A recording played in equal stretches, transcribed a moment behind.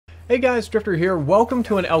Hey guys, Drifter here. Welcome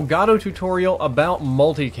to an Elgato tutorial about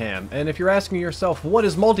Multicam. And if you're asking yourself, what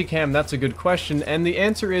is Multicam? That's a good question. And the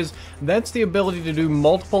answer is, that's the ability to do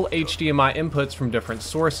multiple HDMI inputs from different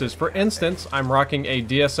sources. For instance, I'm rocking a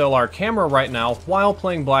DSLR camera right now while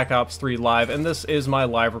playing Black Ops 3 live, and this is my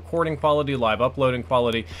live recording quality, live uploading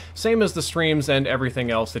quality, same as the streams and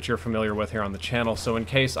everything else that you're familiar with here on the channel. So in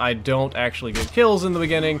case I don't actually get kills in the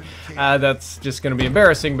beginning, that's just going to be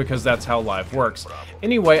embarrassing because that's how live works.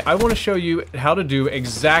 Anyway, I want to show you how to do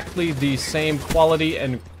exactly the same quality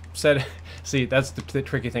and set. See, that's the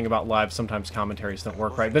tricky thing about live. Sometimes commentaries don't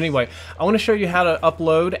work right. But anyway, I want to show you how to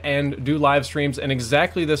upload and do live streams in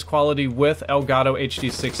exactly this quality with Elgato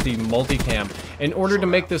HD60 Multicam. In order to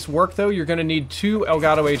make this work, though, you're going to need two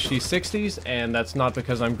Elgato HD60s, and that's not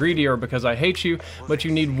because I'm greedy or because I hate you, but you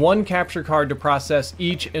need one capture card to process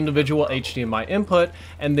each individual HDMI input,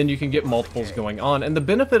 and then you can get multiples going on. And the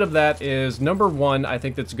benefit of that is, number one, I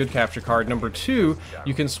think that's a good capture card. Number two,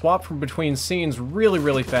 you can swap from between scenes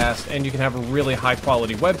really fast, and you can have a really high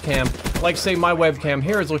quality webcam. Like, say my webcam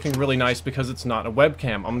here is looking really nice because it's not a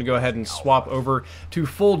webcam. I'm gonna go ahead and swap over to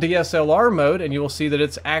full DSLR mode, and you will see that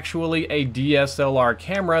it's actually a DSLR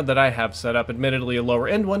camera that I have set up, admittedly a lower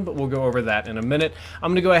end one, but we'll go over that in a minute.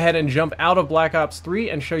 I'm gonna go ahead and jump out of Black Ops 3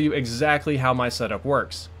 and show you exactly how my setup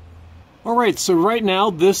works. Alright, so right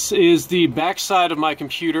now this is the backside of my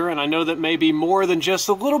computer, and I know that may be more than just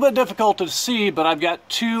a little bit difficult to see, but I've got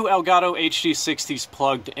two Elgato HD60s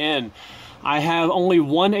plugged in. I have only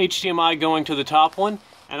one HDMI going to the top one,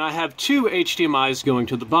 and I have two HDMIs going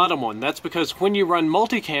to the bottom one. That's because when you run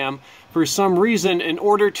Multicam, for some reason, in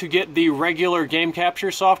order to get the regular game capture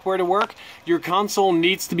software to work, your console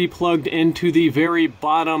needs to be plugged into the very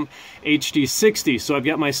bottom HD60. So I've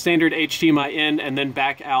got my standard HDMI in and then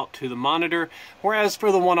back out to the monitor. Whereas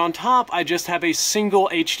for the one on top, I just have a single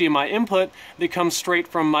HDMI input that comes straight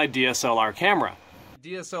from my DSLR camera.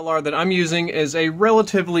 DSLR that I'm using is a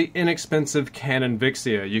relatively inexpensive Canon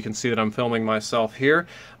Vixia. You can see that I'm filming myself here,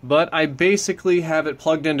 but I basically have it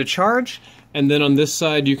plugged into charge, and then on this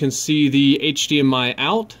side you can see the HDMI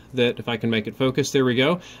out that, if I can make it focus, there we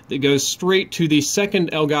go, that goes straight to the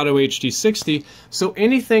second Elgato HD60, so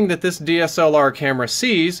anything that this DSLR camera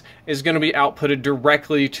sees is going to be outputted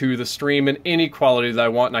directly to the stream in any quality that I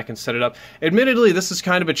want, and I can set it up. Admittedly, this is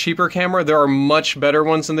kind of a cheaper camera. There are much better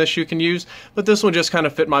ones than this you can use, but this one just kind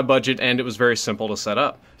of fit my budget, and it was very simple to set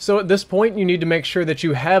up. So at this point, you need to make sure that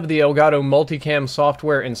you have the Elgato Multicam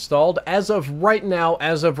software installed. As of right now,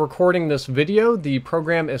 as of recording this video, the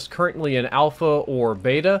program is currently in alpha or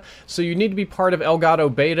beta, so you need to be part of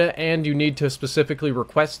Elgato Beta, and you need to specifically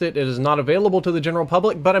request it. It is not available to the general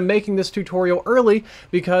public, but I'm making this tutorial early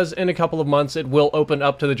because in a couple of months it will open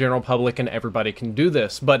up to the general public and everybody can do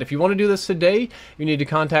this. But if you want to do this today, you need to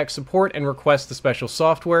contact support and request the special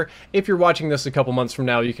software. If you're watching this a couple months from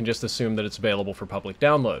now, you can just assume that it's available for public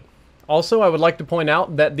download. Also, I would like to point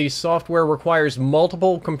out that the software requires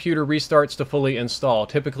multiple computer restarts to fully install.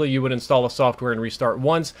 Typically, you would install a software and restart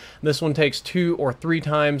once. This one takes 2 or 3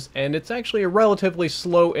 times, and it's actually a relatively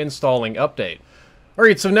slow installing update.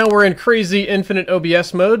 Alright, so now we're in crazy infinite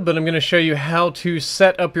OBS mode, but I'm going to show you how to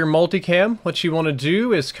set up your multicam. What you want to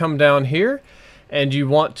do is come down here, and you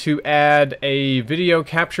want to add a video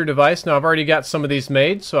capture device. Now, I've already got some of these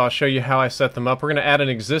made, so I'll show you how I set them up. We're going to add an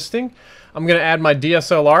existing. I'm going to add my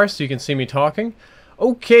DSLR so you can see me talking.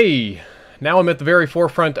 Okay, now I'm at the very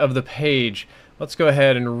forefront of the page. Let's go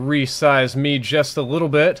ahead and resize me just a little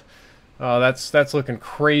bit. That's looking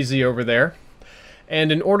crazy over there. And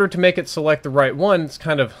in order to make it select the right one, it's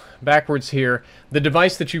kind of backwards here. The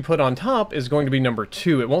device that you put on top is going to be number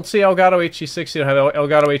 2. It won't say Elgato HD60. It'll have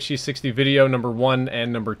Elgato HD60 Video number 1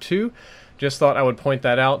 and number 2. Just thought I would point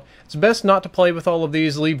that out. It's best not to play with all of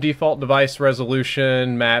these. Leave default device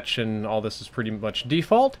resolution, match, and all this is pretty much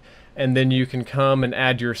default. And then you can come and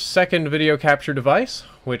add your second video capture device,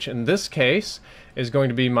 which in this case is going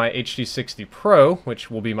to be my HD60 Pro, which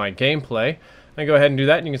will be my gameplay. I go ahead and do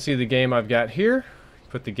that, and you can see the game I've got here.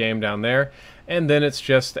 Put the game down there, and then it's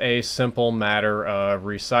just a simple matter of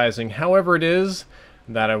resizing however it is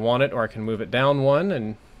that I want it, or I can move it down one,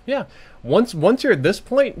 and yeah. Once you're at this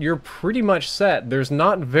point, you're pretty much set. There's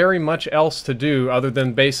not very much else to do other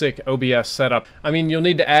than basic OBS setup. I mean, you'll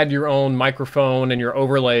need to add your own microphone and your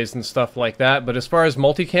overlays and stuff like that, but as far as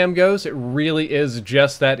multicam goes, it really is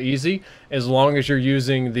just that easy as long as you're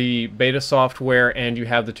using the beta software and you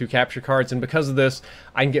have the 2 capture cards. And because of this,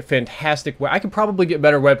 I can get fantastic... I could probably get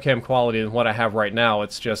better webcam quality than what I have right now.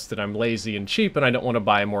 It's just that I'm lazy and cheap and I don't want to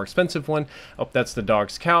buy a more expensive one. Oh, that's the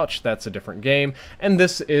dog's couch. That's a different game. And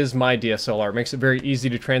this is my DSLR DSLR. It makes it very easy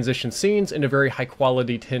to transition scenes into very high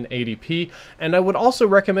quality 1080p, and I would also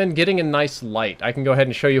recommend getting a nice light. I can go ahead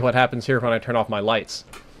and show you what happens here when I turn off my lights.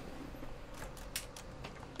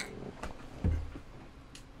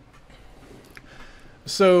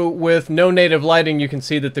 So with no native lighting, you can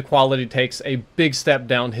see that the quality takes a big step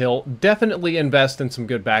downhill. Definitely invest in some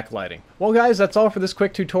good backlighting. Well guys, that's all for this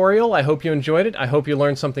quick tutorial. I hope you enjoyed it. I hope you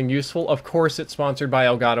learned something useful. Of course, it's sponsored by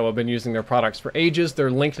Elgato. I've been using their products for ages.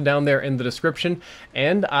 They're linked down there in the description.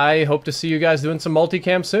 And I hope to see you guys doing some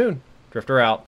multicam soon. Drifter out.